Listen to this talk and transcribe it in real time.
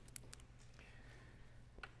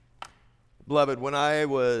Beloved, when I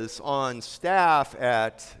was on staff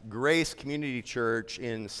at Grace Community Church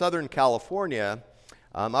in Southern California,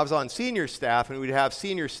 I was on senior staff, and we'd have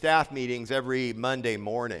senior staff meetings every Monday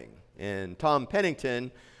morning. And Tom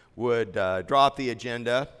Pennington would drop the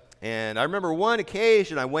agenda. And I remember one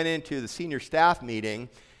occasion I went into the senior staff meeting,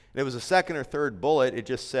 and it was the second or third bullet. It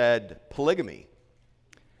just said polygamy.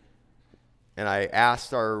 And I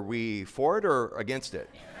asked, are we for it or against it?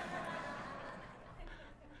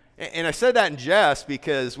 And I said that in jest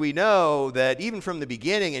because we know that even from the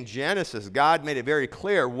beginning in Genesis, God made it very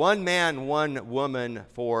clear, one man, one woman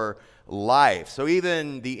for life. So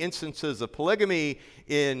even the instances of polygamy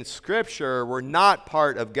in Scripture were not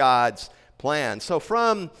part of God's plan. So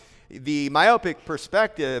from the myopic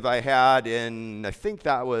perspective I had in, I think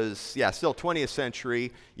that was, still 20th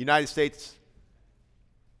century, United States,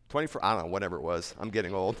 24, I don't know, whatever it was. I'm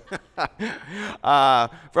getting old.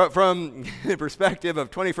 From the perspective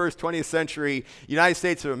of 21st, 20th century United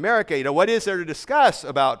States of America, what is there to discuss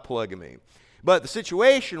about polygamy? But the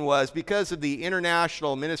situation was, because of the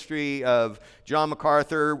international ministry of John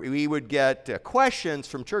MacArthur, we would get questions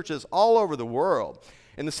from churches all over the world.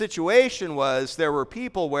 And the situation was, there were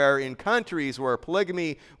people where in countries where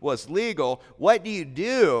polygamy was legal, what do you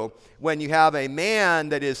do when you have a man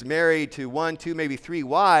that is married to one, two, maybe three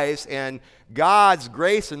wives, and God's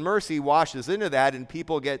grace and mercy washes into that and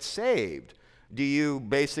people get saved? Do you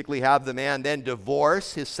basically have the man then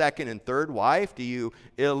divorce his second and third wife? Do you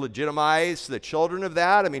illegitimize the children of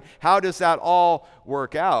that? I mean, how does that all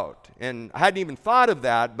work out? And I hadn't even thought of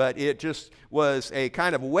that, but it just was a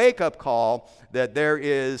kind of wake-up call that there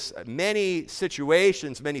is many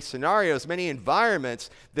situations, many scenarios, many environments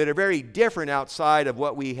that are very different outside of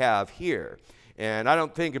what we have here. And I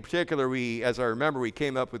don't think in particular as I remember, we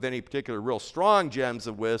came up with any particular real strong gems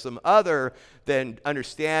of wisdom other than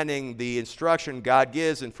understanding the instruction God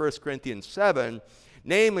gives in 1 Corinthians 7,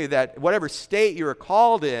 namely that whatever state you are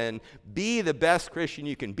called in, be the best Christian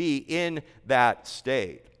you can be in that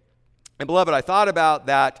state. And beloved, I thought about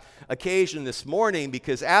that occasion this morning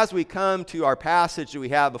because as we come to our passage that we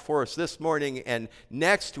have before us this morning and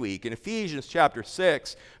next week, in Ephesians chapter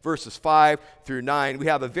 6, verses 5 through 9, we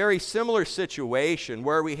have a very similar situation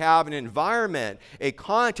where we have an environment, a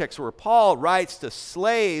context where Paul writes to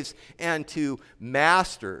slaves and to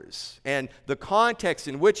masters. And the context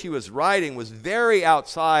in which he was writing was very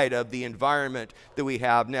outside of the environment that we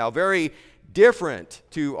have now, very different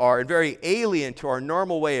to and very alien to our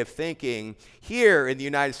normal way of thinking here in the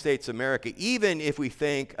United States of America, even if we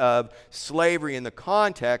think of slavery in the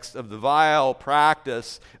context of the vile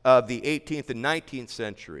practice of the 18th and 19th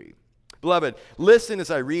century. Beloved, listen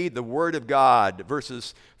as I read the Word of God,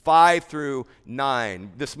 verses 5 through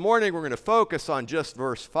 9. This morning we're going to focus on just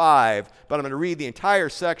verse 5, but I'm going to read the entire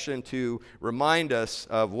section to remind us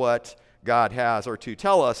of what God has, or to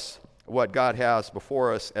tell us what God has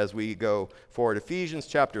before us as we go forward. Ephesians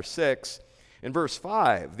chapter 6, in verse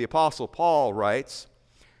 5, the Apostle Paul writes,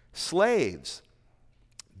 "Slaves,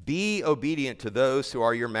 be obedient to those who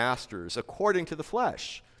are your masters, according to the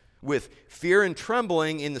flesh, with fear and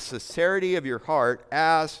trembling in the sincerity of your heart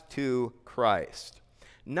as to Christ,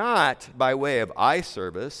 not by way of eye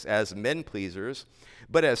service as men pleasers,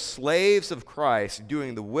 but as slaves of Christ,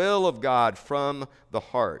 doing the will of God from the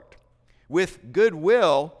heart. With good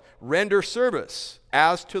will render service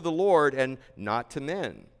as to the Lord and not to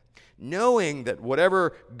men, knowing that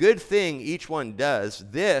whatever good thing each one does,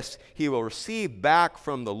 this he will receive back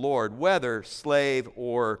from the Lord, whether slave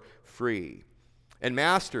or free. And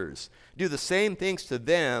masters, do the same things to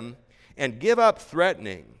them and give up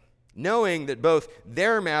threatening, knowing that both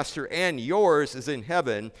their master and yours is in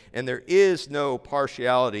heaven, and there is no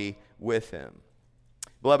partiality with him."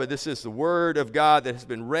 Beloved, this is the Word of God that has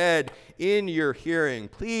been read in your hearing.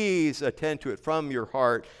 Please attend to it from your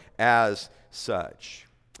heart as such.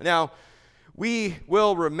 Now, we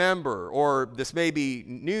will remember, or this may be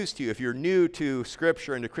news to you if you're new to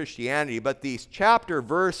Scripture and to Christianity, but these chapter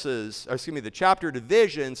divisions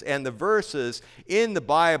and the verses in the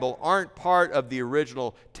Bible aren't part of the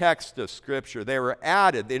original text of Scripture. They were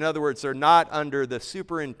added. In other words, they're not under the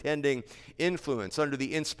superintending influence, under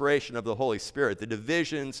the inspiration of the Holy Spirit. The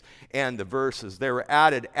divisions and the verses, they were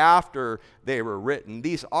added after they were written.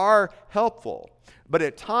 These are helpful. But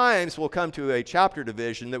at times we'll come to a chapter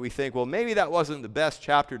division that we think, well, maybe that wasn't the best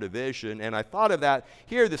chapter division. And I thought of that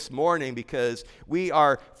here this morning because we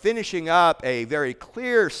are finishing up a very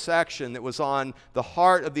clear section that was on the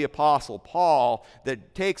heart of the Apostle Paul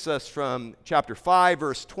that takes us from chapter 5,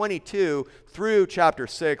 verse 22 through chapter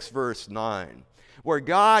 6, verse 9. where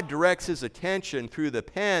God directs his attention through the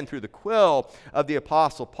pen, through the quill of the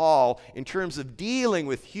Apostle Paul in terms of dealing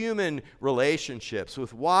with human relationships,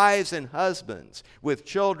 with wives and husbands, with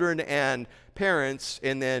children and parents,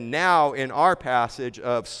 and then now in our passage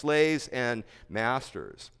of slaves and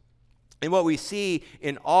masters. And what we see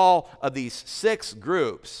in all of these 6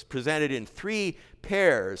 groups presented in 3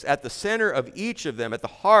 pairs, at the center of each of them, at the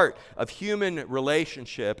heart of human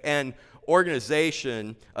relationship and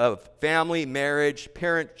organization of family, marriage,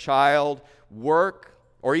 parent-child, work,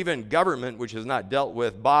 or even government, which is not dealt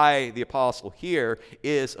with by the apostle here,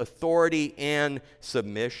 is authority and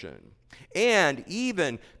submission. And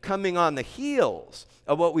even coming on the heels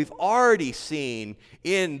of what we've already seen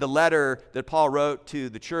in the letter that Paul wrote to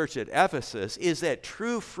the church at Ephesus is that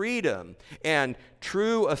true freedom and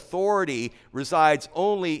true authority resides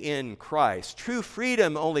only in Christ. True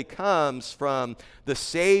freedom only comes from the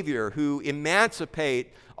Savior who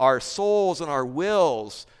emancipate our souls and our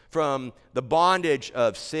wills from the bondage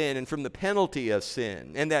of sin and from the penalty of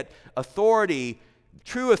sin. And that authority,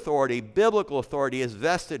 true authority, biblical authority, is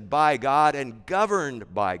vested by God and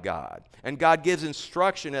governed by God. And God gives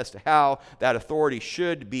instruction as to how that authority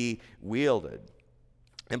should be wielded.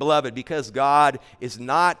 And beloved, because God is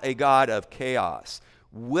not a God of chaos,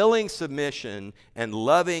 willing submission and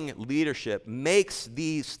loving leadership makes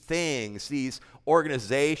these things, these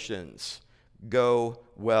organizations, go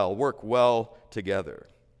well, work well together.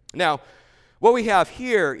 Now, what we have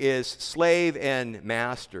here is slave and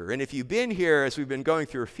master. And if you've been here as we've been going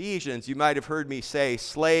through Ephesians, you might have heard me say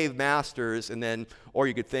slave masters, and then, or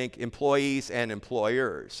you could think employees and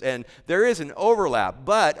employers. And there is an overlap,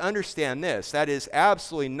 but understand this, that is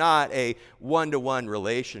absolutely not a one-to-one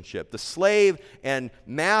relationship. The slave and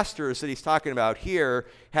masters that he's talking about here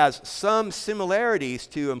has some similarities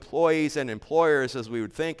to employees and employers as we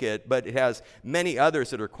would think it, but it has many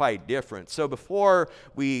others that are quite different. So before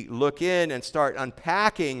we look in and start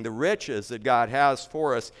unpacking the riches that God has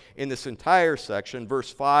for us in this entire section,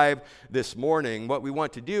 verse 5 this morning, what we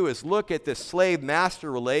want to do is look at this slave-master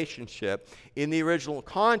relationship in the original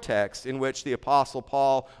context in which the Apostle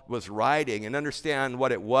Paul was writing and understand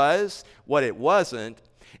what it was, what it wasn't,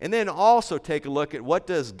 and then also take a look at what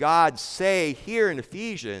does God say here in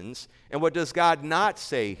Ephesians and what does God not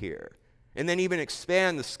say here. And then even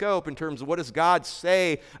expand the scope in terms of what does God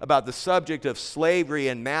say about the subject of slavery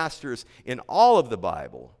and masters in all of the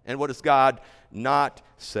Bible, and what does God not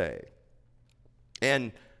say.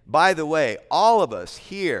 And by the way, all of us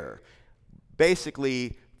here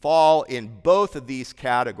basically fall in both of these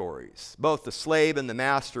categories, both the slave and the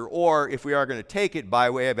master, or if we are going to take it by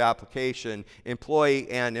way of application, employee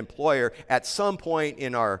and employer at some point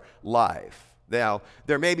in our life. Now,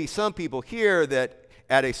 there may be some people here that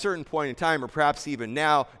at a certain point in time, or perhaps even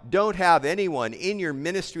now, don't have anyone in your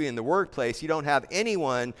ministry in the workplace. You don't have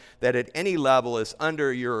anyone that at any level is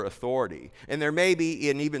under your authority. And there may be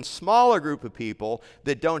an even smaller group of people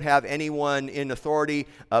that don't have anyone in authority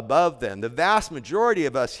above them. The vast majority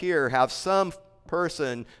of us here have some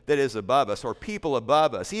person that is above us or people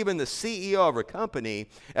above us. Even the CEO of a company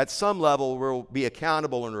at some level will be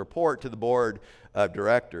accountable and report to the board of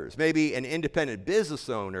directors. Maybe an independent business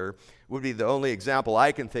owner would be the only example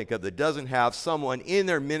I can think of that doesn't have someone in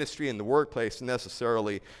their ministry in the workplace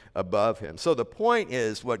necessarily above him. So the point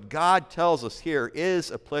is, what God tells us here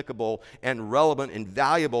is applicable and relevant and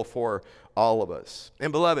valuable for all of us.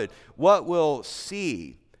 And beloved, what we'll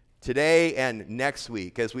see today and next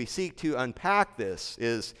week as we seek to unpack this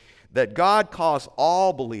is that God calls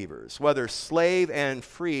all believers, whether slave and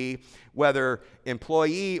free, whether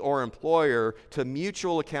employee or employer, to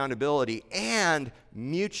mutual accountability and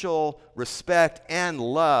mutual respect and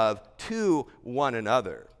love to one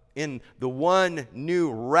another in the one new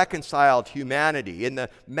reconciled humanity, in the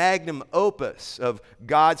magnum opus of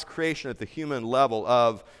God's creation at the human level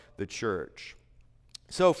of the church.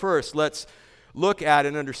 So first, let's look at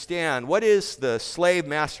and understand what is the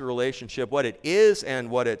slave-master relationship, what it is and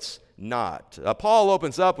what it's not. Paul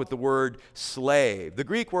opens up with the word slave. The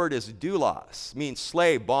Greek word is doulos, means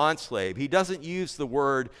slave, bond slave. He doesn't use the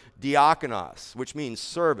word diakonos, which means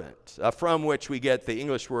servant, from which we get the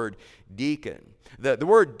English word deacon. The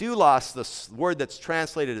word doulos, the word that's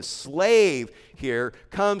translated as slave here,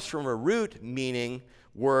 comes from a root meaning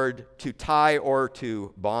word to tie or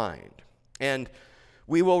to bind. And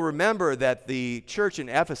We will remember that the church in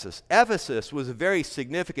Ephesus was a very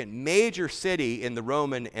significant major city in the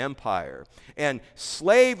Roman Empire. And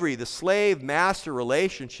slavery, the slave-master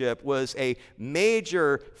relationship, was a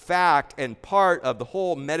major fact and part of the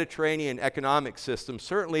whole Mediterranean economic system,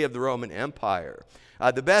 certainly of the Roman Empire.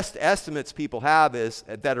 The best estimates people have is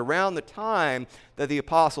that around the time that the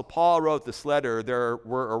Apostle Paul wrote this letter, there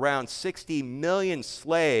were around 60 million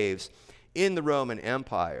slaves in the Roman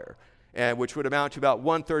Empire, which would amount to about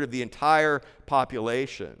 1/3 of the entire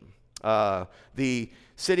population. The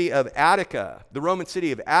city of Attica, the Roman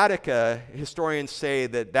city of Attica, historians say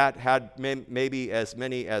that had maybe as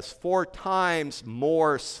many as 4 times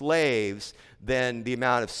more slaves than the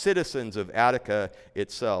amount of citizens of Attica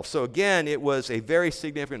itself. So again, it was a very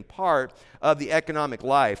significant part of the economic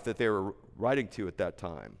life that they were writing to at that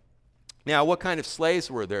time. Now, what kind of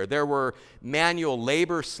slaves were there? There were manual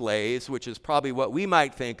labor slaves, which is probably what we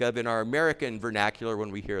might think of in our American vernacular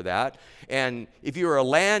when we hear that. And if you were a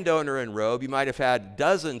landowner in Rome, you might have had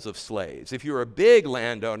dozens of slaves. If you were a big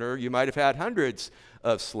landowner, you might have had hundreds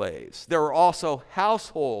of slaves. There were also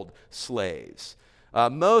household slaves.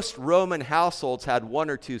 Most Roman households had 1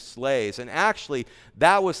 or 2 slaves, and actually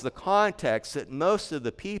that was the context that most of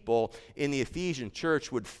the people in the Ephesian church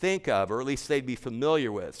would think of, or at least they'd be familiar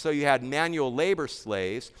with. So you had manual labor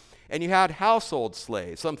slaves, and you had household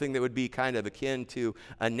slaves, something that would be kind of akin to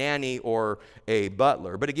a nanny or a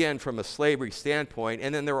butler, but again from a slavery standpoint.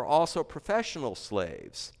 And then there were also professional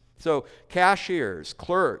slaves. So cashiers,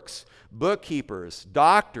 clerks, bookkeepers,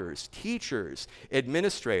 doctors, teachers,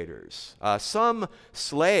 administrators. Some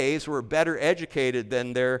slaves were better educated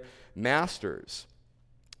than their masters.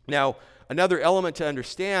 Now, another element to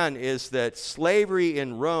understand is that slavery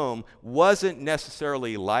in Rome wasn't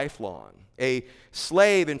necessarily lifelong. A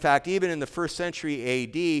slave, in fact, even in the 1st century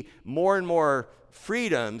AD, more and more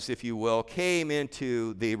freedoms, if you will, came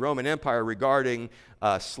into the Roman Empire regarding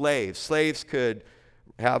slaves. Slaves could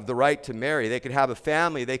have the right to marry. They could have a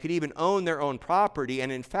family. They could even own their own property.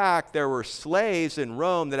 And in fact, there were slaves in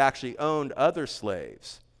Rome that actually owned other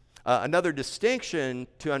slaves. Another distinction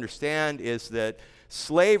to understand is that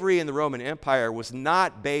slavery in the Roman Empire was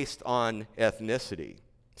not based on ethnicity.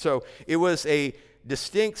 So it was a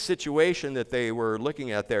distinct situation that they were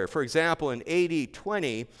looking at there. For example, in AD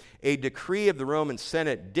 20, a decree of the Roman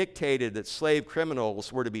Senate dictated that slave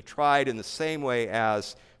criminals were to be tried in the same way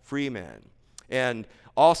as free men. And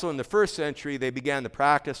also in the 1st century, they began the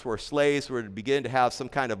practice where slaves were to begin to have some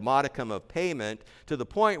kind of modicum of payment to the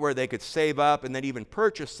point where they could save up and then even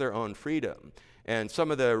purchase their own freedom. And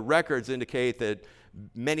some of the records indicate that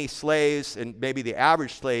many slaves, and maybe the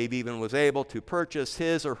average slave even, was able to purchase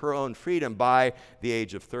his or her own freedom by the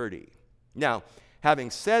age of 30. Now,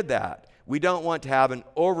 having said that, we don't want to have an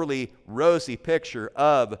overly rosy picture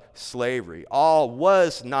of slavery. All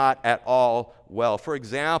was not at all well. For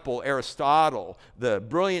example, Aristotle, the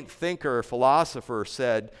brilliant thinker, philosopher,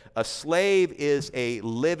 said, "A slave is a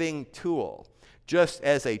living tool, just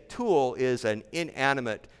as a tool is an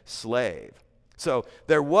inanimate slave." So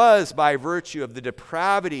there was, by virtue of the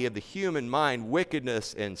depravity of the human mind,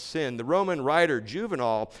 wickedness and sin. The Roman writer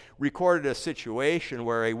Juvenal recorded a situation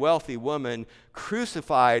where a wealthy woman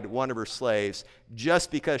crucified one of her slaves just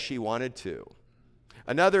because she wanted to.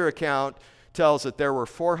 Another account tells that there were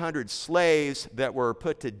 400 slaves that were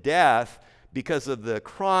put to death because of the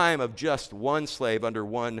crime of just one slave under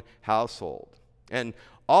one household. And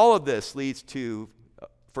all of this leads to,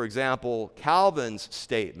 for example, Calvin's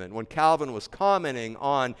statement. When Calvin was commenting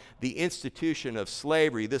on the institution of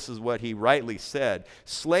slavery, this is what he rightly said: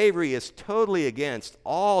 "Slavery is totally against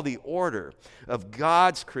all the order of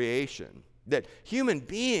God's creation. That human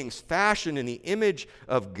beings fashioned in the image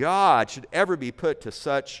of God should ever be put to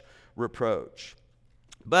such reproach."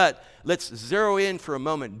 But let's zero in for a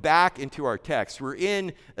moment back into our text. We're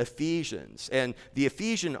in Ephesians, and the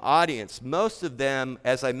Ephesian audience, most of them,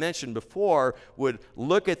 as I mentioned before, would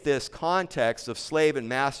look at this context of slave and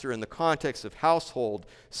master in the context of household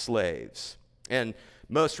slaves. And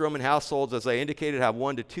most Roman households, as I indicated, have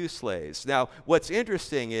 1 to 2 slaves. Now, what's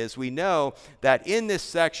interesting is we know that in this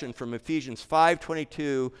section from Ephesians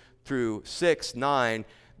 5:22 through 6:9,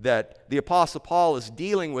 that the Apostle Paul is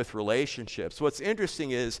dealing with relationships. What's interesting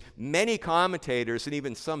is many commentators and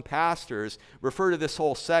even some pastors refer to this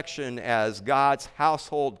whole section as God's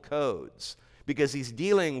household codes, because he's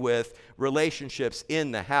dealing with relationships in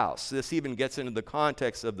the house. This even gets into the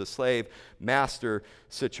context of the slave-master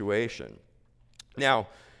situation. Now,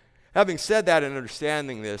 Having said that and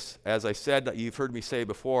understanding this, as I said, you've heard me say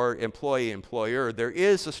before, employee-employer, there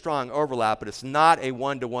is a strong overlap, but it's not a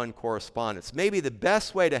one-to-one correspondence. Maybe the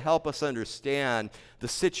best way to help us understand the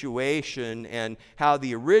situation and how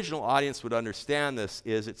the original audience would understand this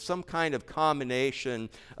is it's some kind of combination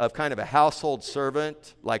of kind of a household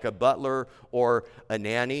servant, like a butler or a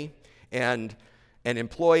nanny, and an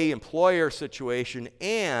employee-employer situation,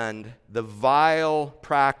 and the vile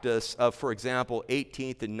practice of, for example,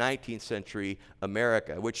 18th and 19th century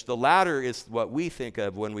America, which the latter is what we think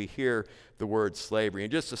of when we hear the word slavery.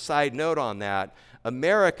 And just a side note on that,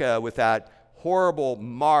 America, with that horrible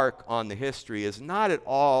mark on the history, is not at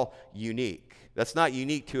all unique. That's not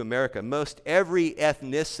unique to America. Most every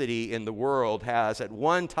ethnicity in the world has, at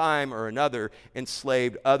one time or another,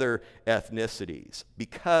 enslaved other ethnicities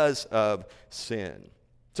because of sin.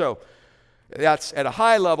 So that's at a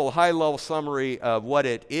high level summary of what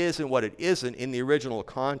it is and what it isn't in the original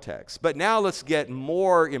context. But now let's get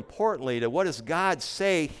more importantly to what does God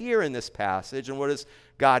say here in this passage and what does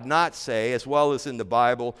God not say, as well as in the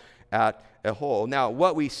Bible at a whole. Now,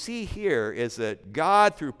 what we see here is that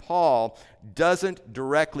God, through Paul, doesn't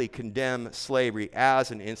directly condemn slavery as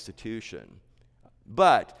an institution.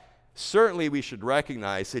 But certainly we should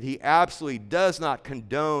recognize that he absolutely does not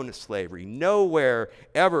condone slavery. Nowhere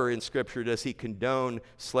ever in Scripture does he condone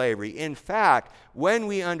slavery. In fact, when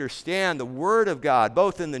we understand the Word of God,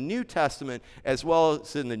 both in the New Testament as well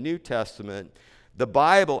as in the New Testament, the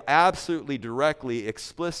Bible absolutely directly,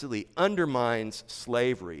 explicitly undermines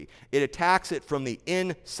slavery. It attacks it from the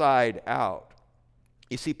inside out.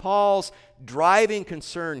 You see, Paul's driving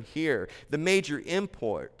concern here, the major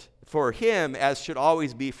import for him, as should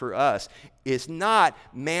always be for us, is not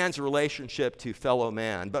man's relationship to fellow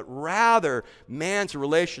man, but rather man's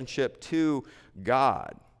relationship to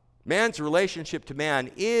God. Man's relationship to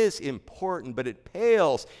man is important, but it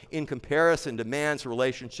pales in comparison to man's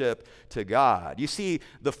relationship to God. You see,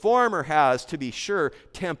 the former has, to be sure,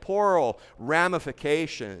 temporal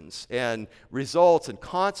ramifications and results and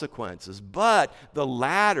consequences, but the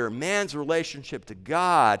latter, man's relationship to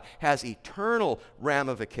God, has eternal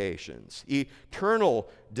ramifications, eternal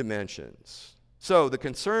dimensions. So the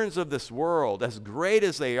concerns of this world, as great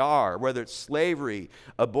as they are, whether it's slavery,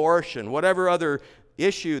 abortion, whatever other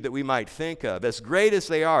issue that we might think of, as great as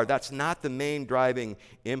they are, that's not the main driving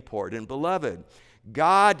import. And beloved,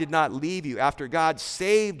 God did not leave you. After God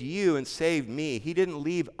saved you and saved me, he didn't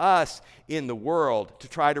leave us in the world to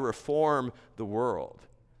try to reform the world.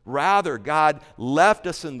 Rather, God left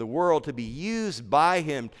us in the world to be used by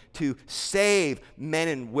him to save men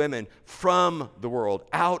and women from the world,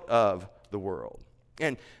 out of the world.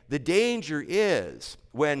 And the danger is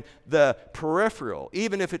when the peripheral,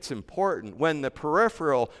 even if it's important, when the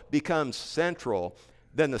peripheral becomes central,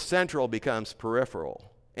 then the central becomes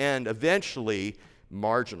peripheral and eventually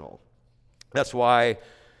marginal. That's why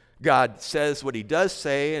God says what he does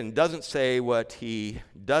say and doesn't say what he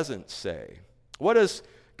doesn't say. What does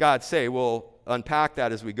God say? We'll unpack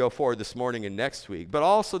that as we go forward this morning and next week. But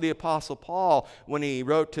also the Apostle Paul, when he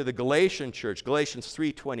wrote to the Galatian church, Galatians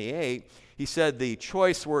 3:28, he said the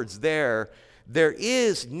choice words there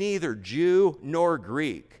is neither Jew nor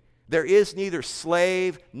Greek. There is neither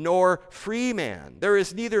slave nor free man. There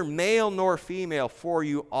is neither male nor female, for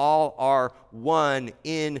you all are one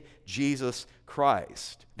in Jesus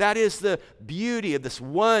Christ. That is the beauty of this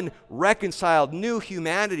one reconciled new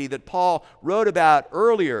humanity that Paul wrote about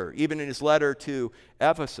earlier, even in his letter to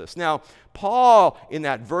Ephesus. Now, Paul, in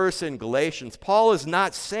that verse in Galatians, Paul is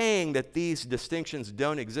not saying that these distinctions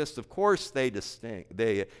don't exist. Of course they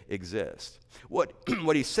exist.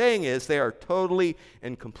 What he's saying is they are totally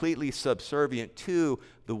and completely subservient to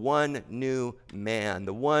the one new man,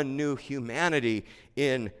 the one new humanity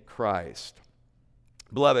in Christ.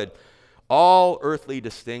 Beloved, all earthly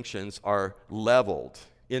distinctions are leveled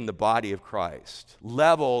in the body of Christ,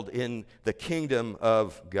 leveled in the kingdom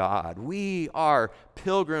of God. We are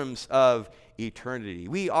pilgrims of eternity.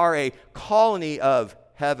 We are a colony of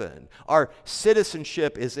heaven. Our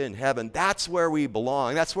citizenship is in heaven. That's where we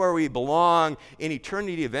belong. That's where we belong in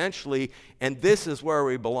eternity eventually, and this is where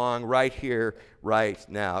we belong right here, right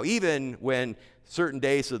now. Even when certain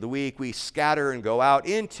days of the week we scatter and go out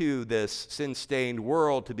into this sin-stained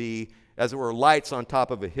world to be, as it were, lights on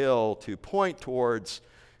top of a hill to point towards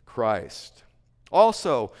Christ.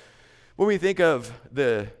 Also, when we think of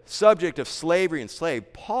the subject of slavery and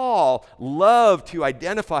slave, Paul loved to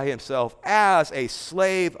identify himself as a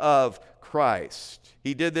slave of Christ.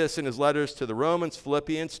 He did this in his letters to the Romans,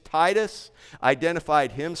 Philippians. Titus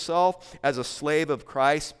identified himself as a slave of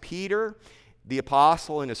Christ. Peter, the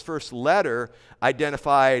apostle, in his first letter,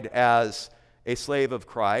 identified as a slave of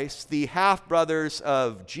Christ. The half-brothers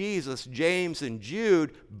of Jesus, James and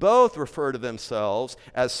Jude, both refer to themselves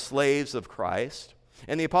as slaves of Christ.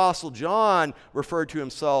 And the Apostle John referred to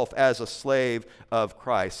himself as a slave of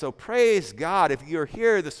Christ. So praise God if you're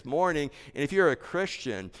here this morning and if you're a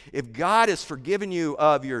Christian, if God has forgiven you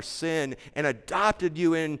of your sin and adopted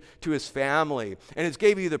you into his family and has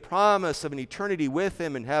gave you the promise of an eternity with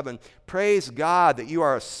him in heaven, praise God that you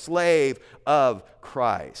are a slave of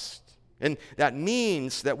Christ. And that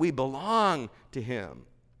means that we belong to him.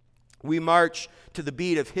 We march to the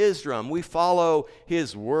beat of his drum. We follow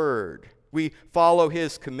his word. We follow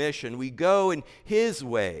his commission. We go in his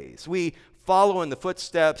ways. We follow in the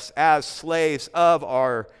footsteps as slaves of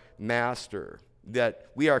our master, that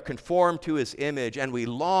we are conformed to his image and we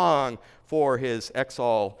long for his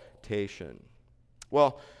exaltation.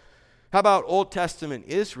 Well, how about Old Testament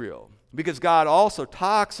Israel? Because God also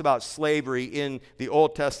talks about slavery in the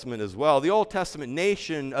Old Testament as well. The Old Testament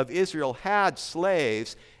nation of Israel had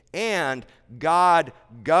slaves, and God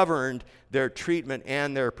governed their treatment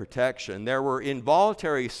and their protection. There were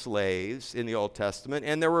involuntary slaves in the Old Testament,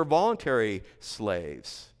 and there were voluntary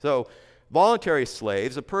slaves. So, voluntary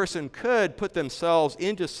slaves, a person could put themselves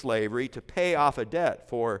into slavery to pay off a debt,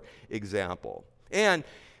 for example. And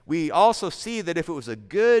we also see that if it was a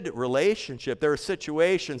good relationship, there are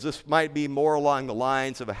situations, this might be more along the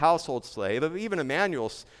lines of a household slave, of even a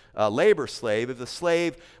manual labor slave. If the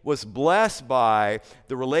slave was blessed by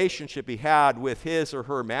the relationship he had with his or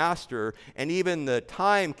her master, and even the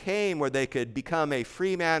time came where they could become a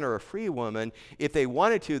free man or a free woman, if they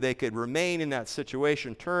wanted to, they could remain in that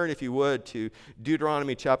situation. Turn, if you would, to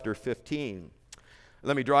Deuteronomy chapter 15.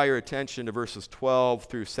 Let me draw your attention to verses 12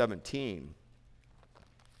 through 17.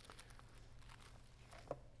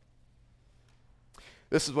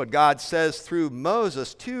 This is what God says through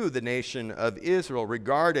Moses to the nation of Israel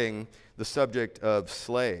regarding the subject of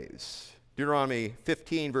slaves. Deuteronomy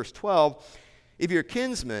 15, verse 12, if your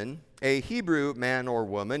kinsman, a Hebrew man or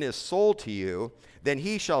woman, is sold to you, then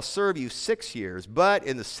he shall serve you 6 years, but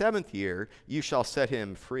in the 7th year you shall set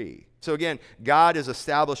him free. So again, God is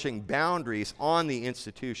establishing boundaries on the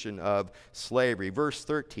institution of slavery. Verse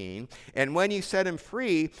 13, and when you set him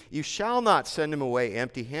free, you shall not send him away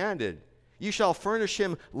empty-handed. You shall furnish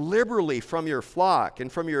him liberally from your flock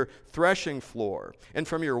and from your threshing floor and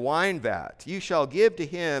from your wine vat. You shall give to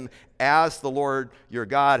him as the Lord your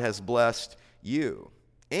God has blessed you.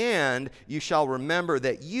 And you shall remember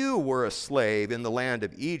that you were a slave in the land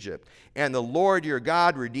of Egypt, and the Lord your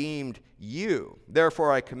God redeemed you.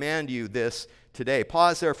 Therefore I command you this today.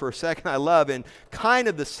 Pause there for a second. I love in kind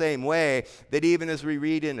of the same way that even as we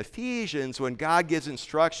read in Ephesians, when God gives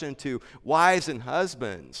instruction to wives and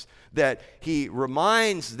husbands, that he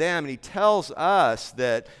reminds them and he tells us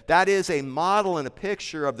that that is a model and a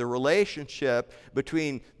picture of the relationship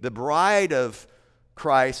between the bride of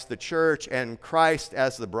Christ, the church, and Christ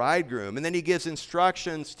as the bridegroom. And then he gives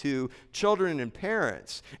instructions to children and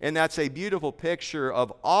parents. And that's a beautiful picture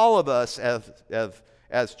of all of us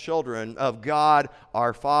as children of God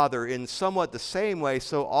our Father in somewhat the same way.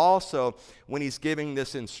 So also when he's giving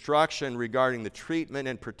this instruction regarding the treatment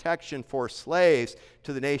and protection for slaves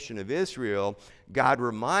to the nation of Israel, God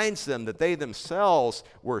reminds them that they themselves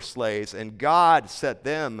were slaves and God set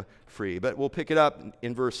them free. But we'll pick it up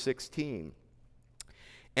in verse 16.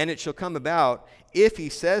 And it shall come about, if he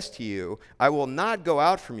says to you, I will not go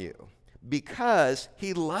out from you, because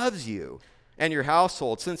he loves you and your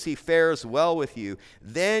household, since he fares well with you,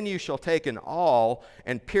 then you shall take an awl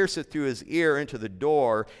and pierce it through his ear into the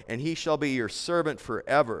door, and he shall be your servant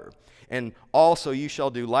forever. And also you shall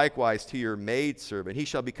do likewise to your maidservant. He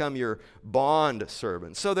shall become your bond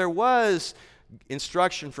servant. So there was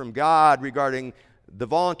instruction from God regarding the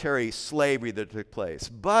voluntary slavery that took place.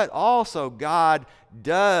 But also God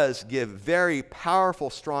does give very powerful,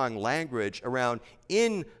 strong language around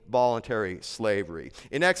involuntary slavery.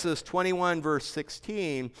 In Exodus 21, verse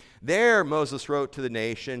 16, there Moses wrote to the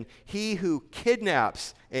nation, he who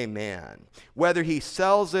kidnaps a man, whether he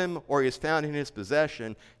sells him or he is found in his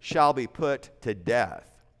possession, shall be put to death.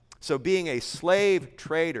 So being a slave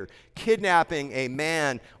trader, kidnapping a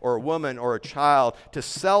man or a woman or a child to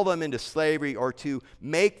sell them into slavery or to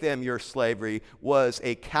make them your slavery was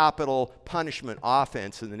a capital punishment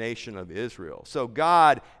offense in the nation of Israel. So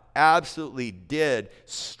God absolutely did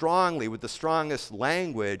strongly, with the strongest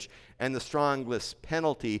language and the strongest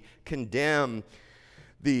penalty, condemn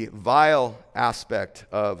the vile aspect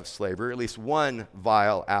of slavery, or at least one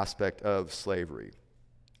vile aspect of slavery.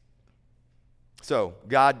 So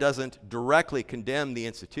God doesn't directly condemn the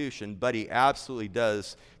institution, but he absolutely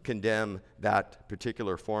does condemn that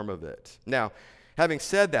particular form of it. Now, Having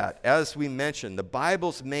said that, as we mentioned, the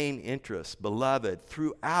Bible's main interest, beloved,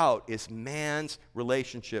 throughout is man's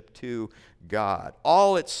relationship to God.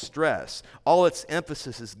 All its stress, all its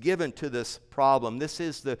emphasis is given to this problem. This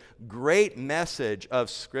is the great message of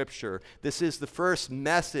Scripture. This is the first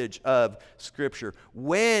message of Scripture.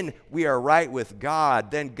 When we are right with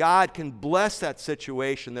God, then God can bless that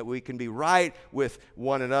situation that we can be right with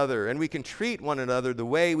one another, and we can treat one another the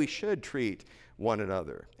way we should treat one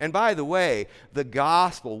another. And by the way, the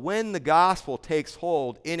gospel, when the gospel takes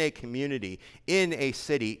hold in a community, in a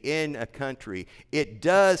city, in a country, it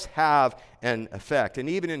does have an effect. And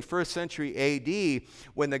even in first century AD,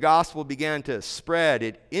 when the gospel began to spread,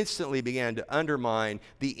 it instantly began to undermine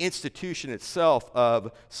the institution itself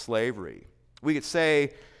of slavery. We could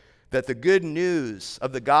say that the good news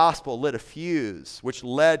of the gospel lit a fuse, which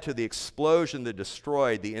led to the explosion that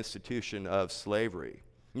destroyed the institution of slavery.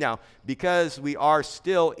 Now, because we are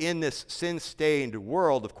still in this sin-stained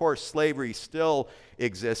world, of course, slavery still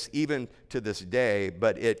exists even to this day,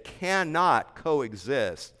 but it cannot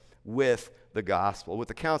coexist with the gospel, with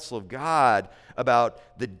the counsel of God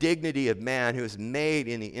about the dignity of man who is made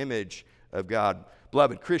in the image of God.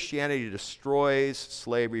 Beloved, Christianity destroys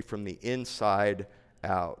slavery from the inside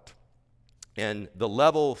out. And the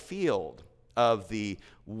level field of the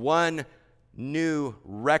one new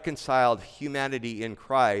reconciled humanity in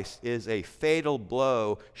Christ is a fatal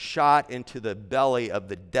blow shot into the belly of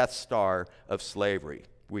the Death Star of slavery,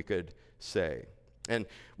 we could say. And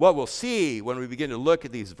what we'll see when we begin to look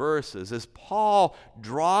at these verses is Paul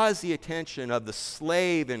draws the attention of the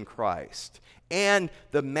slave in Christ and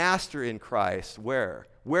the master in Christ. Where?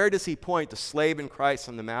 Where does he point the slave in Christ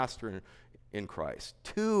and the master in Christ?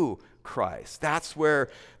 To Christ. That's where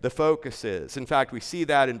the focus is. In fact, we see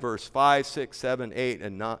that in verse 5, 6, 7, 8,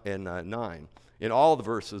 and 9, in all the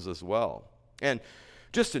verses as well. And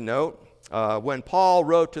just a note, when Paul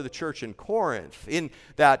wrote to the church in Corinth, in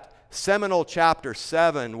that seminal chapter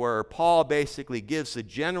 7, where Paul basically gives the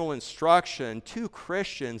general instruction to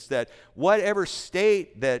Christians that whatever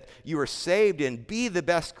state that you are saved in, be the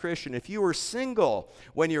best Christian. If you were single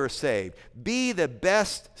when you were saved, be the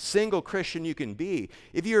best single Christian you can be.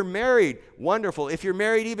 If you're married, wonderful. If you're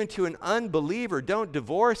married even to an unbeliever, don't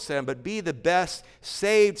divorce them, but be the best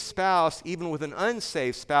saved spouse, even with an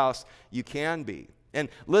unsaved spouse you can be. And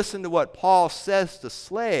listen to what Paul says to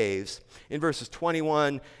slaves in verses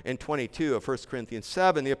 21 and 22 of 1 Corinthians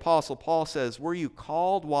 7. The Apostle Paul says, "Were you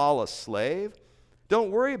called while a slave?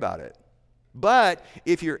 Don't worry about it. But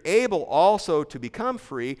if you're able also to become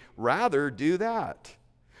free, rather do that.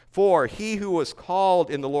 For he who was called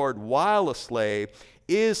in the Lord while a slave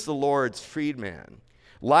is the Lord's freedman.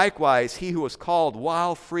 Likewise, he who was called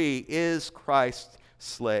while free is Christ's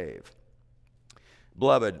slave."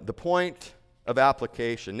 Beloved, the point of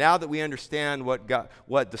application. Now that we understand what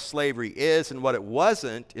the slavery is and what it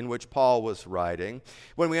wasn't in which Paul was writing,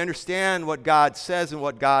 when we understand what God says and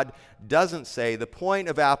what God doesn't say, the point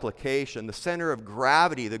of application, the center of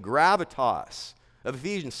gravity, the gravitas of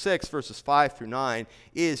Ephesians 6, verses 5 through 9,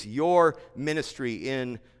 is your ministry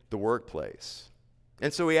in the workplace.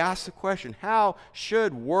 And so we ask the question, how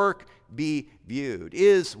should work be viewed?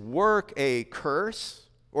 Is work a curse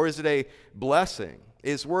or is it a blessing?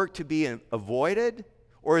 Is work to be avoided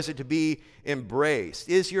or is it to be embraced?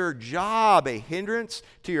 Is your job a hindrance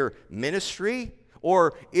to your ministry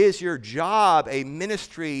or is your job a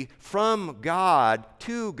ministry from God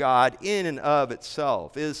to God in and of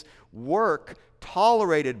itself? Is work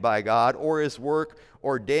tolerated by God or is work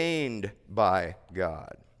ordained by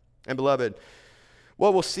God? And beloved,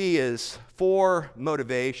 what we'll see is 4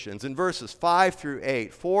 motivations in verses 5 through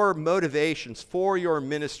 8, 4 motivations for your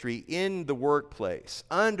ministry in the workplace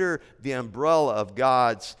under the umbrella of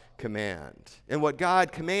God's command. And what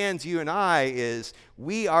God commands you and I is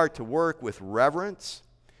we are to work with reverence,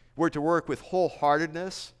 we're to work with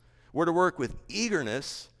wholeheartedness, we're to work with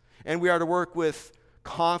eagerness, and we are to work with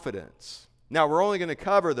confidence. Now, we're only going to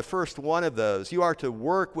cover the first one of those. You are to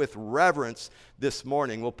work with reverence this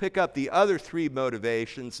morning. We'll pick up the other 3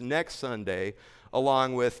 motivations next Sunday,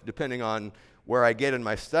 along with, depending on where I get in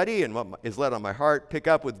my study and what is led on my heart, pick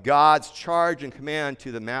up with God's charge and command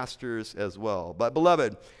to the masters as well. But,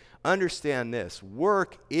 beloved, understand this.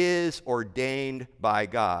 Work is ordained by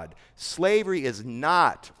God. Slavery is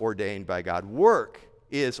not ordained by God. Work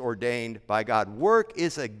is ordained by God. Work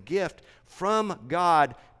is a gift from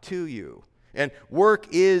God to you. And work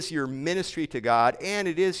is your ministry to God, and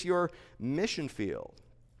it is your mission field.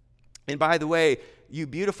 And by the way, you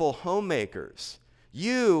beautiful homemakers,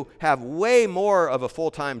 You have way more of a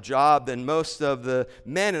full-time job than most of the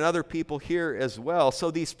men and other people here as well.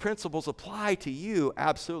 So these principles apply to you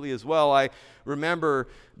absolutely as well. I remember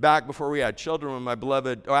back before we had children when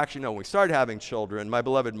when we started having children, my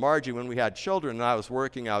beloved Margie, when we had children and I was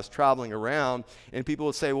working, I was traveling around, and people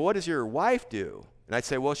would say, well, what does your wife do? And I'd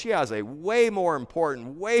say, well, she has a way more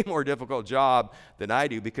important, way more difficult job than I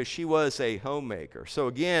do because she was a homemaker. So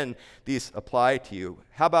again, these apply to you.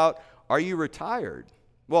 How about, are you retired?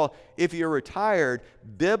 Well, if you're retired,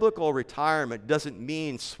 biblical retirement doesn't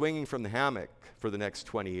mean swinging from the hammock for the next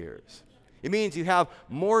 20 years. It means you have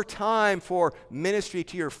more time for ministry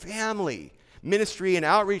to your family, ministry and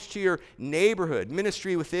outreach to your neighborhood,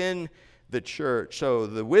 ministry within the church. So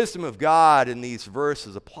the wisdom of God in these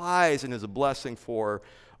verses applies and is a blessing for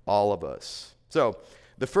all of us. So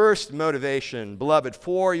the first motivation, beloved,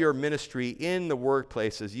 for your ministry in the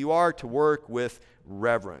workplace is you are to work with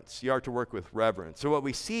reverence. You are to work with reverence. So what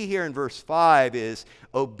we see here in verse 5 is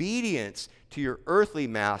obedience to your earthly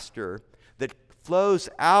master that flows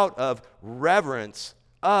out of reverence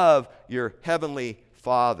of your heavenly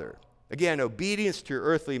Father. Again, obedience to your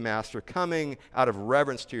earthly master coming out of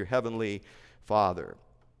reverence to your heavenly Father.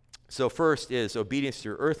 So first is obedience to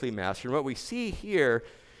your earthly master. And what we see here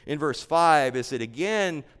in verse 5 is that,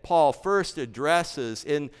 again, Paul first addresses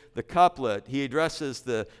in the couplet, he addresses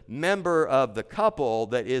the member of the couple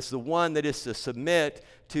that is the one that is to submit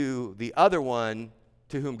to the other one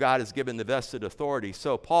to whom God has given the vested authority.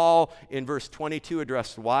 So Paul, in verse 22,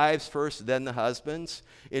 addressed wives first, then the husbands.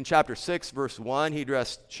 In chapter 6, verse 1, he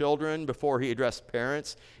addressed children before he addressed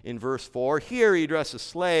parents. In verse 4, here he addresses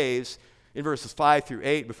slaves in verses 5 through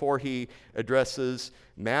 8 before he addresses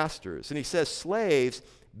masters. And he says, slaves,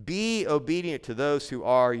 be obedient to those who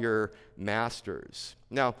are your masters.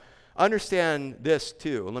 Now, understand this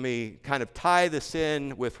too. Let me kind of tie this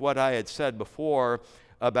in with what I had said before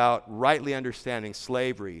about rightly understanding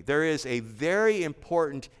slavery. There is a very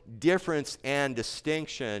important difference and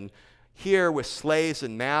distinction here with slaves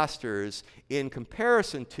and masters in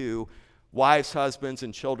comparison to wives, husbands,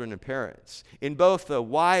 and children and parents. In both the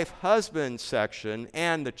wife-husband section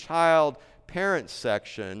and the child-parent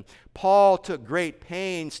section, Paul took great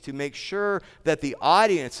pains to make sure that the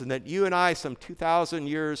audience and that you and I some 2,000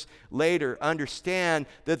 years later understand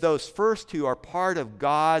that those first two are part of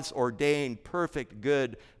God's ordained perfect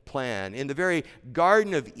good plan. In the very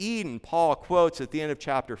Garden of Eden, Paul quotes at the end of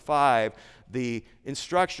chapter 5 the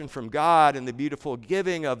instruction from God and the beautiful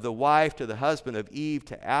giving of the wife to the husband, of Eve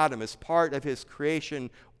to Adam, as part of his creation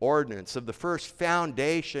ordinance, of the first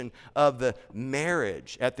foundation of the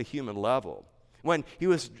marriage at the human level. When he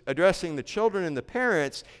was addressing the children and the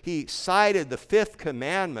parents, he cited the fifth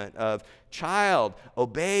commandment of, child,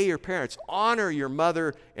 obey your parents, honor your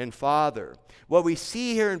mother and father. What we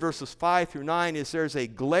see here in verses 5 through 9 is there's a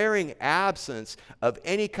glaring absence of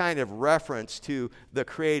any kind of reference to the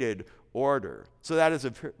created order. So that is a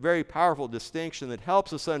very powerful distinction that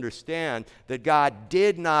helps us understand that God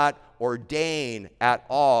did not ordain at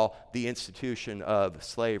all the institution of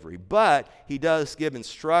slavery, but he does give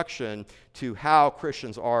instruction to how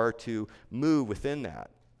Christians are to move within that.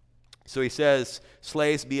 So he says,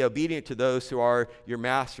 slaves, be obedient to those who are your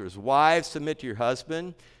masters. Wives, submit to your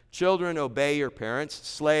husband. Children, obey your parents.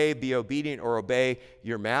 Slave, be obedient or obey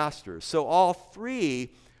your masters. So all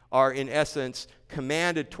three are in essence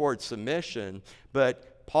commanded towards submission,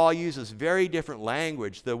 but Paul uses very different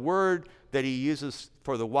language. The word that he uses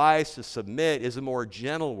for the wives to submit is a more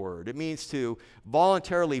gentle word. It means to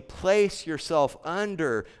voluntarily place yourself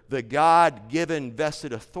under the God-given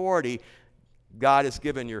vested authority God has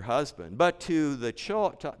given your husband. But to the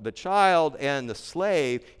child and the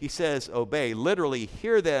slave, he says obey. Literally,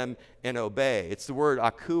 hear them and obey. It's the word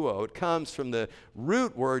akuo. It comes from the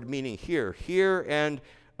root word meaning hear and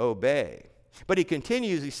obey. But he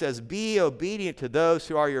continues, he says, be obedient to those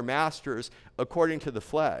who are your masters according to the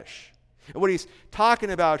flesh. And what he's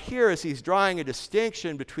talking about here is he's drawing a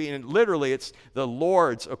distinction between, and literally it's the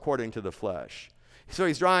Lord's according to the flesh. So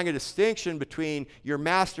he's drawing a distinction between your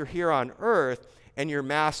master here on earth and your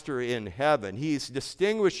master in heaven. He's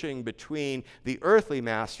distinguishing between the earthly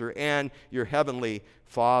master and your heavenly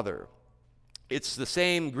Father. It's the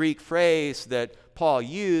same Greek phrase that Paul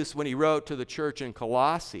used when he wrote to the church in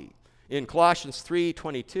Colossae. In Colossians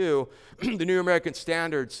 3:22, the New American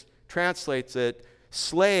Standards translates it,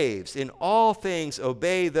 slaves, in all things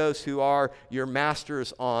obey those who are your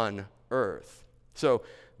masters on earth. So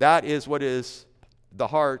that is what is the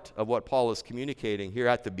heart of what Paul is communicating here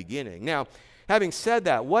at the beginning. Now, having said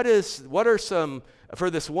that, what are some, for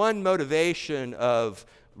this one motivation of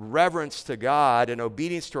reverence to God and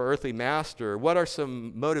obedience to our earthly master, what are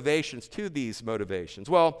some motivations to these motivations?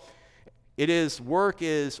 Well, work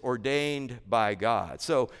is ordained by God.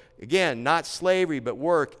 So again, not slavery, but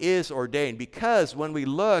work is ordained, because when we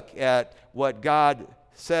look at what God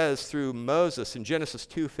says through Moses in Genesis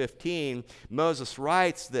 2:15, Moses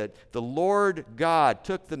writes that the Lord God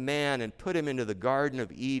took the man and put him into the Garden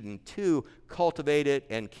of Eden to cultivate it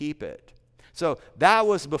and keep it. So that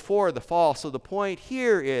was before the fall. So the point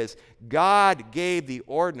here is God gave the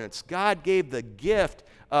ordinance. God gave the gift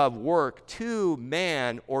of work to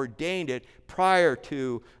man, ordained it prior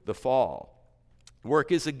to the fall.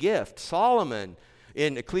 Work is a gift. Solomon,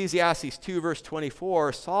 in Ecclesiastes 2 verse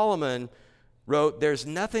 24, Solomon wrote, "There's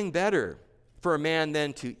nothing better for a man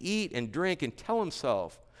than to eat and drink and tell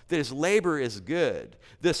himself that his labor is good.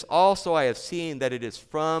 This also I have seen, that it is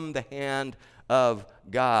from the hand of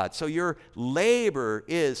God." So your labor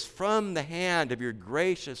is from the hand of your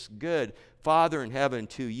gracious, good Father in heaven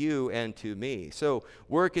to you and to me. So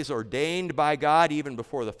work is ordained by God even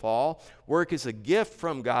before the fall. Work is a gift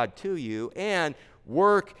from God to you, and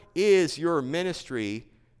work is your ministry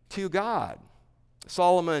to God.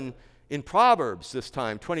 Solomon, in Proverbs this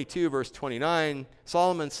time, 22 verse 29,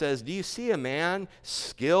 Solomon says, "Do you see a man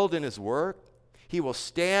skilled in his work? He will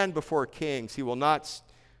stand before kings. He will not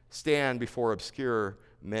stand before obscure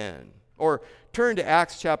men." Or turn to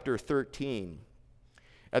Acts chapter 13.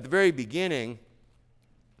 At the very beginning,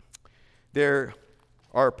 there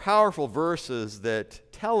are powerful verses that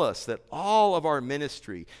tell us that all of our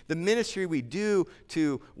ministry, the ministry we do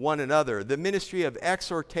to one another, the ministry of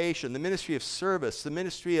exhortation, the ministry of service, the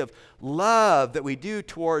ministry of love that we do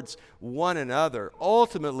towards one another,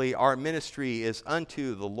 ultimately our ministry is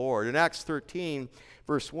unto the Lord. In Acts 13,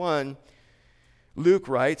 verse 1, Luke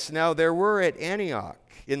writes, "Now there were at Antioch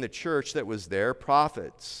in the church that was there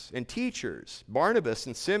prophets and teachers, Barnabas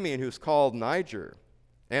and Simeon, who was called Niger,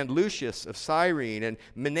 and Lucius of Cyrene, and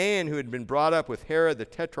Manaen, who had been brought up with Herod the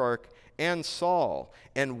Tetrarch, and Saul.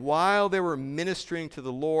 And while they were ministering to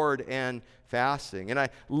the Lord and fasting." And I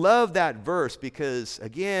love that verse because,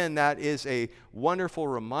 again, that is a wonderful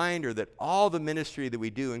reminder that all the ministry that we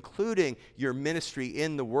do, including your ministry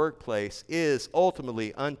in the workplace, is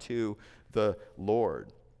ultimately unto the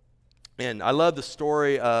Lord. And I love the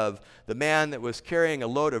story of the man that was carrying a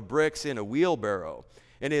load of bricks in a wheelbarrow.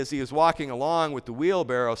 And as he was walking along with the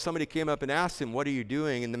wheelbarrow, somebody came up and asked him, "What are you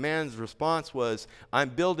doing?" And the man's response was, "I'm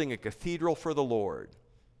building a cathedral for the Lord."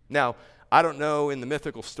 Now, I don't know in the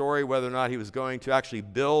mythical story whether or not he was going to actually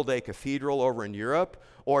build a cathedral over in Europe,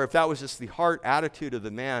 or if that was just the heart attitude of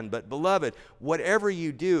the man. But beloved, whatever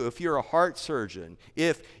you do, if you're a heart surgeon,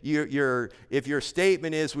 if your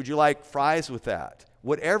statement is, "Would you like fries with that?"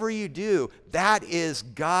 Whatever you do, that is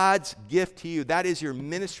God's gift to you. That is your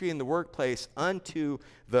ministry in the workplace unto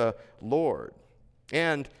the Lord.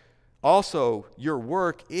 And also, your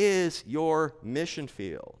work is your mission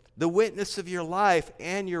field. The witness of your life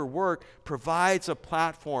and your work provides a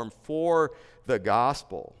platform for the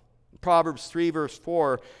gospel. Proverbs 3 verse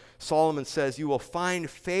 4, Solomon says, "You will find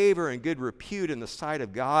favor and good repute in the sight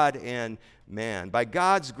of God and man." By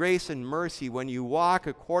God's grace and mercy, when you walk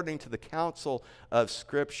according to the counsel of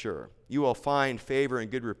Scripture, you will find favor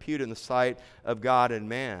and good repute in the sight of God and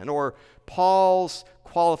man. Or Paul's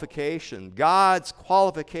qualification, God's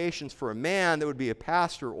qualifications for a man that would be a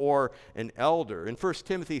pastor or an elder. In 1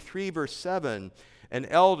 Timothy 3 verse 7, an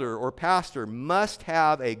elder or pastor must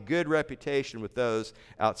have a good reputation with those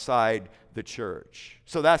outside the church.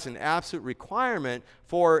 So that's an absolute requirement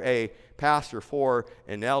for a pastor, for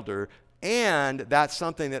an elder, and that's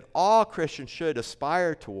something that all Christians should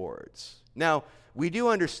aspire towards. Now, we do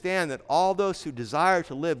understand that all those who desire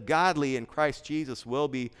to live godly in Christ Jesus will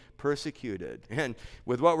be persecuted. And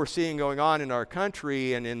with what we're seeing going on in our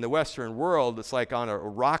country and in the Western world, it's like on a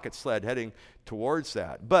rocket sled heading towards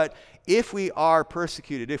that. But if we are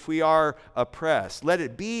persecuted, if we are oppressed, let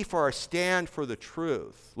it be for our stand for the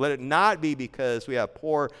truth. Let it not be because we have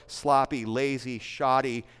poor, sloppy, lazy,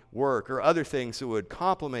 shoddy work or other things that would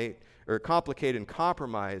complicate and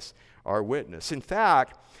compromise our witness. In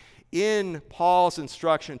fact, in Paul's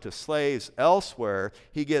instruction to slaves elsewhere,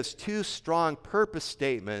 he gives two strong purpose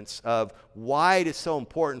statements of why it is so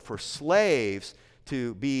important for slaves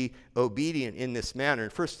to be obedient in this manner. In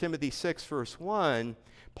 1 Timothy 6, verse 1,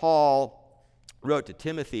 Paul wrote to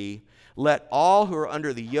Timothy, "Let all who are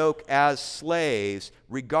under the yoke as slaves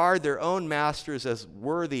regard their own masters as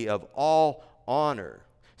worthy of all honor,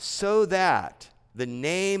 so that the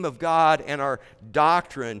name of God and our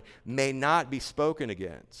doctrine may not be spoken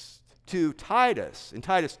against." To Titus, in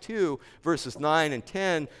Titus 2, verses 9 and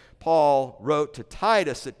 10, Paul wrote to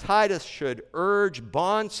Titus that Titus should urge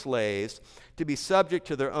bondslaves to be subject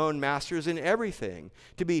to their own masters in everything,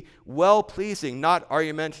 to be well-pleasing, not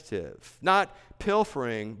argumentative, not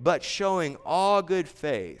pilfering, but showing all good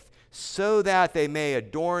faith, so that they may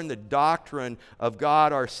adorn the doctrine of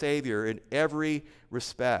God our Savior in every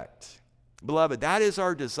respect. Beloved, that is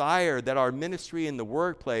our desire, that our ministry in the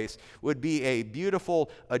workplace would be a beautiful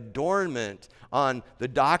adornment on the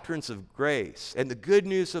doctrines of grace and the good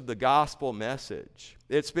news of the gospel message.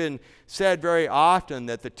 It's been said very often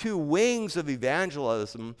that the two wings of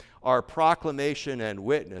evangelism are proclamation and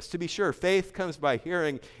witness. To be sure, faith comes by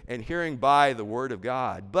hearing, and hearing by the word of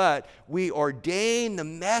God. But we ordain the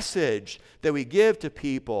message that we give to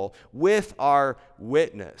people with our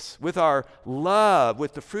witness, with our love,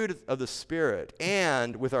 with the fruit of the Spirit,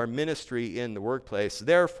 and with our ministry in the workplace.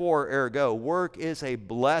 Therefore, ergo, work is a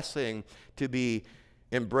blessing to be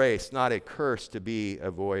embraced, not a curse to be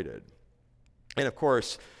avoided. And of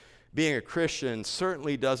course, being a Christian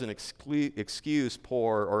certainly doesn't excuse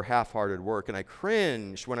poor or half-hearted work. And I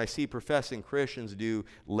cringe when I see professing Christians do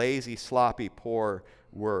lazy, sloppy, poor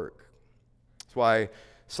work. That's why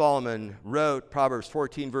Solomon wrote, Proverbs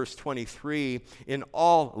 14, verse 23, "In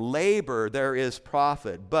all labor there is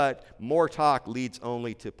profit, but more talk leads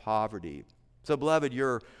only to poverty." So, beloved,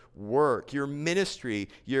 your work, your ministry,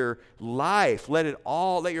 your life, let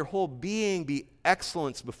your whole being be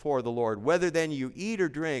excellence before the Lord. Whether then you eat or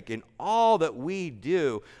drink, in all that we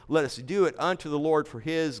do, let us do it unto the Lord for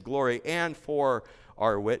his glory and for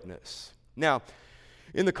our witness. Now,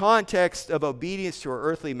 in the context of obedience to our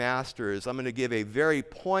earthly masters, I'm going to give a very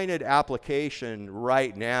pointed application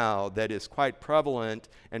right now that is quite prevalent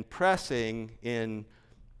and pressing in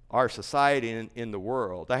our society and in the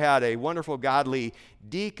world. I had a wonderful godly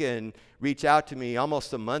deacon reach out to me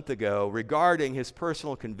almost a month ago regarding his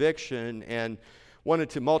personal conviction and wanted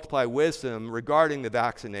to multiply wisdom regarding the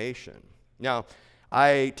vaccination. Now,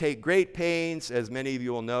 I take great pains, as many of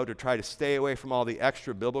you will know, to try to stay away from all the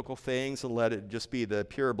extra biblical things and let it just be the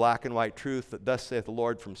pure black and white truth that thus saith the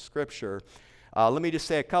Lord from Scripture. Let me just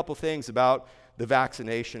say a couple things about the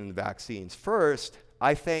vaccination and the vaccines. First,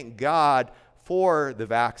 I thank God for the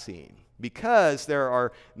vaccine, because there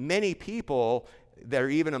are many people that are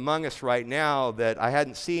even among us right now that I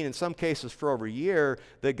hadn't seen in some cases for over a year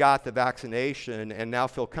that got the vaccination and now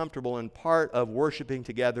feel comfortable in part of worshiping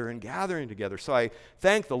together and gathering together. So I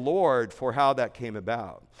thank the Lord for how that came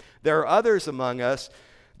about. There are others among us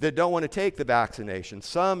that don't want to take the vaccination.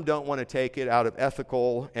 Some don't want to take it out of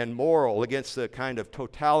ethical and moral against the kind of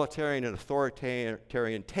totalitarian and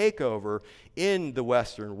authoritarian takeover in the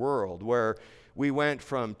Western world, where we went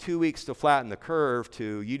from 2 weeks to flatten the curve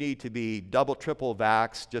to you need to be double, triple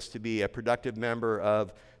vaxxed just to be a productive member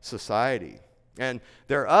of society. And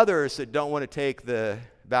there are others that don't want to take the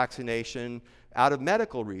vaccination out of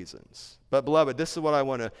medical reasons. But beloved, this is what I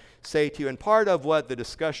want to say to you. And part of what the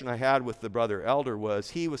discussion I had with the brother elder was,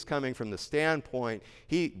 he was coming from the standpoint,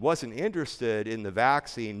 he wasn't interested in the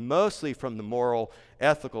vaccine, mostly from the moral,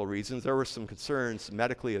 ethical reasons. There were some concerns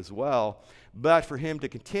medically as well. But for him to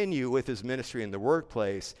continue with his ministry in the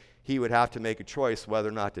workplace, he would have to make a choice whether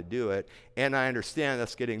or not to do it. And I understand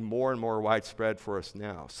that's getting more and more widespread for us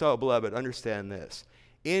now. So, beloved, understand this.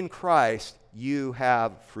 In Christ, you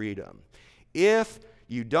have freedom. If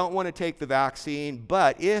you don't want to take the vaccine,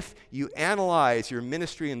 but if you analyze your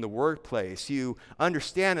ministry in the workplace, you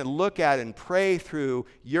understand and look at and pray through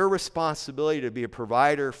your responsibility to be a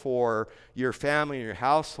provider for your family and your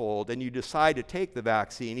household, and you decide to take the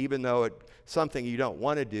vaccine, even though it's something you don't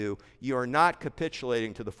want to do, you are not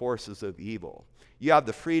capitulating to the forces of evil. You have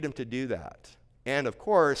the freedom to do that. And of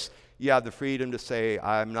course, you have the freedom to say,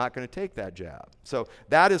 I'm not going to take that jab. So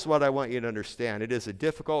that is what I want you to understand. It is a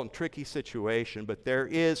difficult and tricky situation, but there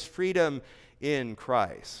is freedom in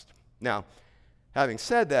Christ. Now, having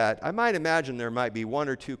said that, I might imagine there might be one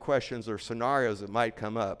or two questions or scenarios that might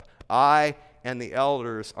come up. I and the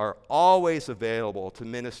elders are always available to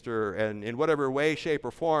minister, and in whatever way, shape,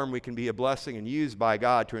 or form we can be a blessing and used by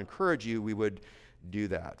God to encourage you, we would do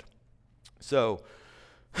that. So,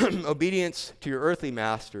 obedience to your earthly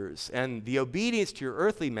masters. And the obedience to your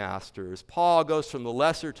earthly masters, Paul goes from the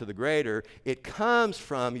lesser to the greater. It comes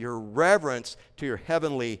from your reverence to your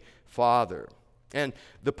heavenly Father. And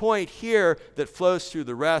the point here that flows through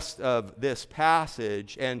the rest of this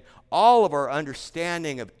passage and all of our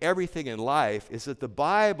understanding of everything in life is that the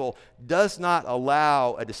Bible does not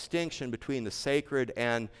allow a distinction between the sacred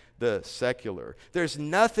and the secular. There's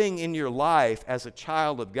nothing in your life as a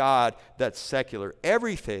child of God that's secular.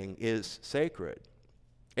 Everything is sacred.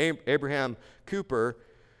 Abraham Cooper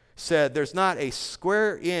said, there's not a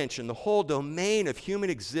square inch in the whole domain of human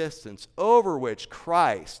existence over which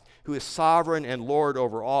Christ, who is sovereign and Lord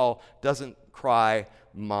over all, doesn't cry,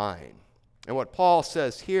 mine. And what Paul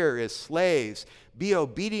says here is, slaves, be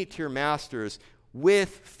obedient to your masters with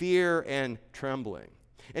fear and trembling.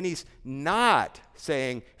 And he's not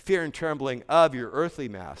saying fear and trembling of your earthly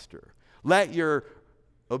master. Let your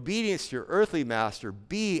obedience to your earthly master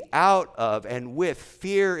be out of and with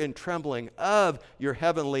fear and trembling of your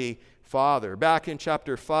heavenly Father. Back in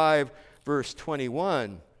chapter 5, verse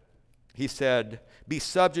 21, he said, be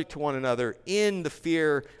subject to one another in the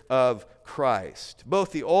fear of Christ.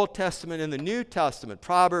 Both the Old Testament and the New Testament,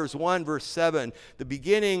 Proverbs 1, verse 7,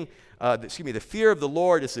 the fear of the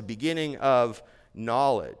Lord is the beginning of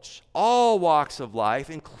knowledge. All walks of life,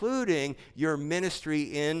 including your ministry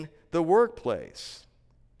in the workplace.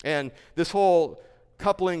 And this whole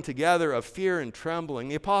coupling together of fear and trembling,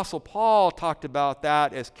 the Apostle Paul talked about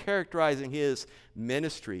that as characterizing his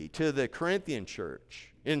ministry to the Corinthian church.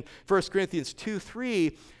 In 1 Corinthians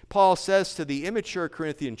 2:3, Paul says to the immature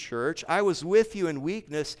Corinthian church, I was with you in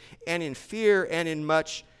weakness and in fear and in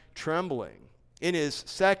much trembling. In his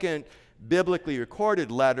second biblically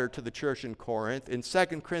recorded letter to the church in Corinth, in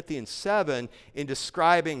 2 Corinthians 7, in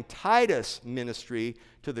describing Titus' ministry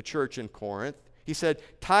to the church in Corinth, he said,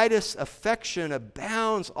 Titus' affection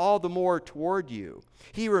abounds all the more toward you.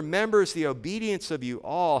 He remembers the obedience of you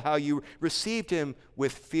all, how you received him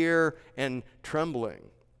with fear and trembling.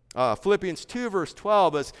 Philippians 2, verse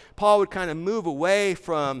 12, as Paul would kind of move away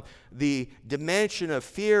from the dimension of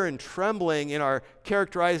fear and trembling in our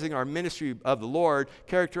characterizing our ministry of the Lord,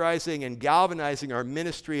 characterizing and galvanizing our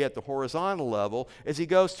ministry at the horizontal level, as he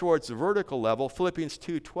goes towards the vertical level, Philippians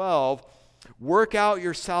 2:12, work out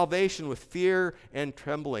your salvation with fear and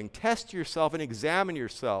trembling. Test yourself and examine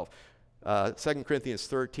yourself. 2 Corinthians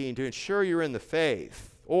 13, to ensure you're in the faith.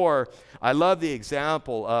 Or, I love the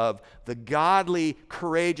example of the godly,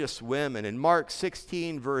 courageous women in Mark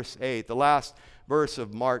 16, verse 8, the last verse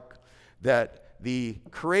of Mark, that the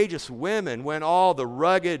courageous women, when all the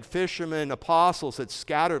rugged fishermen apostles had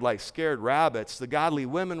scattered like scared rabbits, the godly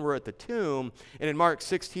women were at the tomb. And in Mark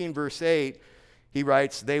 16, verse 8, he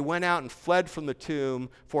writes, they went out and fled from the tomb,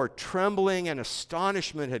 for trembling and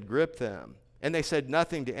astonishment had gripped them. And they said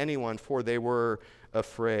nothing to anyone, for they were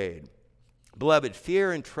afraid. Beloved,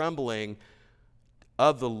 fear and trembling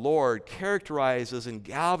of the Lord characterizes and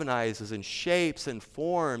galvanizes and shapes and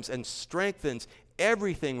forms and strengthens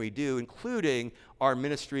everything we do, including our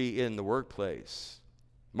ministry in the workplace.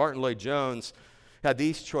 Martin Lloyd-Jones had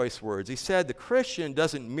these choice words. He said, the Christian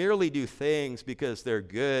doesn't merely do things because they're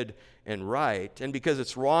good and right, and because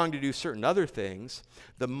it's wrong to do certain other things.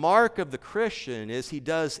 The mark of the Christian is he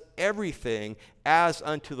does everything as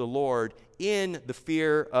unto the Lord in the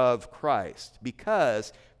fear of Christ,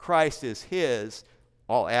 because Christ is his,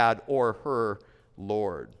 I'll add, or her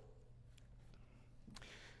Lord.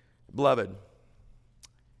 Beloved,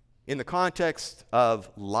 in the context of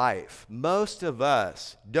life, most of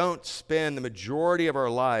us don't spend the majority of our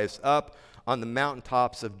lives up on the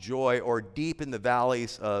mountaintops of joy or deep in the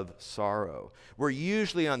valleys of sorrow. We're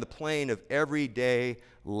usually on the plane of everyday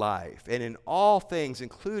life. And in all things,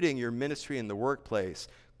 including your ministry in the workplace,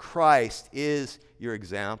 Christ is your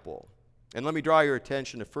example. And let me draw your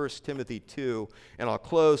attention to 1 Timothy 2, and I'll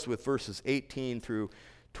close with verses 18 through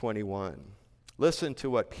 21. Listen to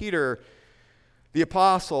what Peter, the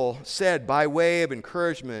apostle, said by way of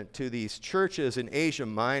encouragement to these churches in Asia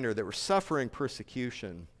Minor that were suffering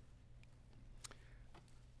persecution.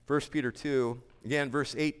 1 Peter 2, again,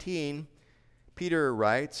 verse 18, Peter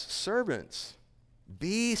writes, servants,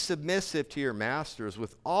 be submissive to your masters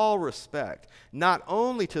with all respect, not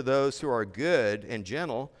only to those who are good and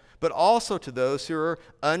gentle, but also to those who are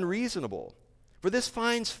unreasonable. For this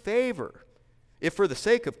finds favor, if for the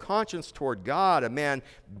sake of conscience toward God a man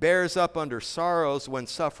bears up under sorrows when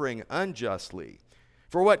suffering unjustly.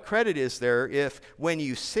 For what credit is there if, when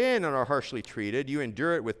you sin and are harshly treated, you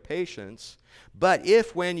endure it with patience? But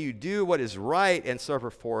if when you do what is right and suffer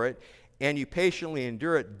for it, and you patiently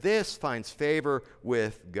endure it, this finds favor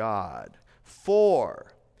with God.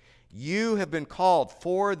 For you have been called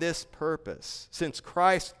for this purpose, since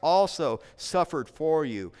Christ also suffered for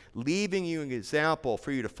you, leaving you an example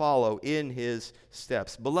for you to follow in his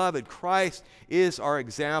steps. Beloved, Christ is our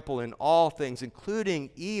example in all things,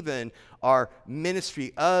 including even our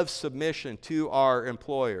ministry of submission to our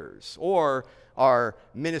employers, or our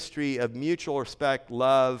ministry of mutual respect,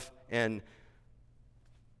 love, and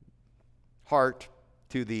heart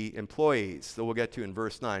to the employees that we'll get to in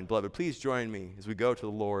verse 9. Beloved, please join me as we go to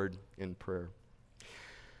the Lord in prayer.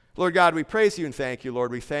 Lord God, we praise you and thank you,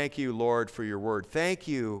 Lord. We thank you, Lord, for your word. Thank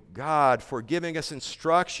you, God, for giving us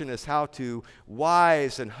instruction as how to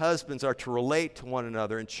wives and husbands are to relate to one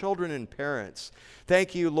another, and children and parents.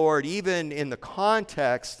 Thank you, Lord, even in the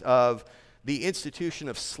context of the institution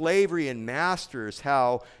of slavery and masters,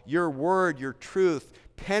 how your word, your truth,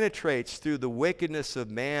 penetrates through the wickedness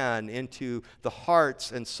of man into the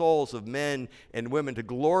hearts and souls of men and women to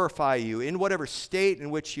glorify you in whatever state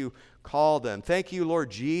in which you call them. Thank you,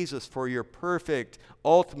 Lord Jesus, for your perfect,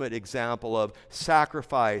 ultimate example of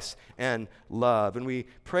sacrifice and love. And we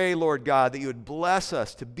pray, Lord God, that you would bless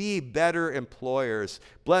us to be better employers,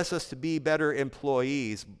 bless us to be better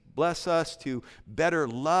employees, bless us to better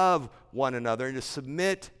love one another and to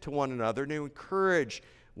submit to one another and to encourage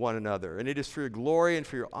one another. And it is for your glory and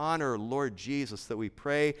for your honor, Lord Jesus, that we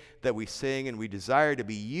pray, that we sing, and we desire to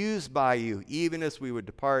be used by you, even as we would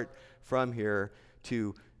depart from here,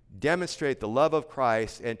 to demonstrate the love of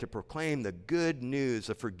Christ and to proclaim the good news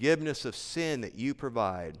of forgiveness of sin that you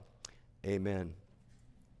provide. Amen.